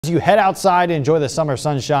As you head outside and enjoy the summer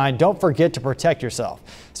sunshine, don't forget to protect yourself.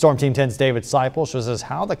 Storm Team 10's David Siple shows us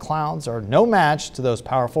how the clouds are no match to those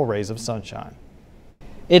powerful rays of sunshine.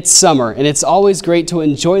 It's summer and it's always great to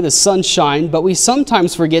enjoy the sunshine, but we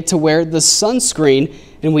sometimes forget to wear the sunscreen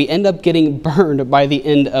and we end up getting burned by the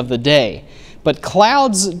end of the day. But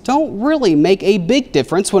clouds don't really make a big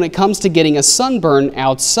difference when it comes to getting a sunburn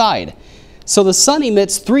outside. So the sun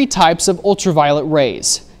emits three types of ultraviolet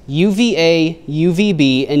rays: UVA,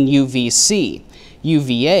 UVB, and UVC.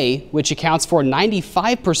 UVA, which accounts for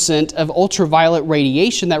 95% of ultraviolet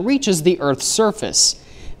radiation that reaches the Earth's surface.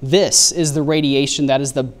 This is the radiation that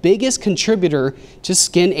is the biggest contributor to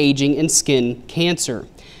skin aging and skin cancer.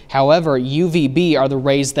 However, UVB are the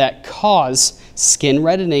rays that cause skin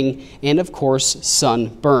reddening and, of course,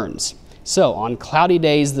 sunburns. So on cloudy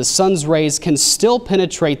days, the sun's rays can still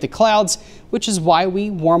penetrate the clouds, which is why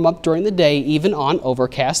we warm up during the day, even on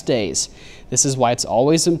overcast days. This is why it's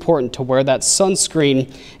always important to wear that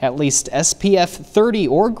sunscreen, at least SPF 30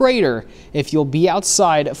 or greater, if you'll be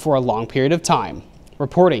outside for a long period of time.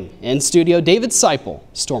 Reporting in studio, David Siple,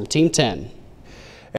 Storm Team 10.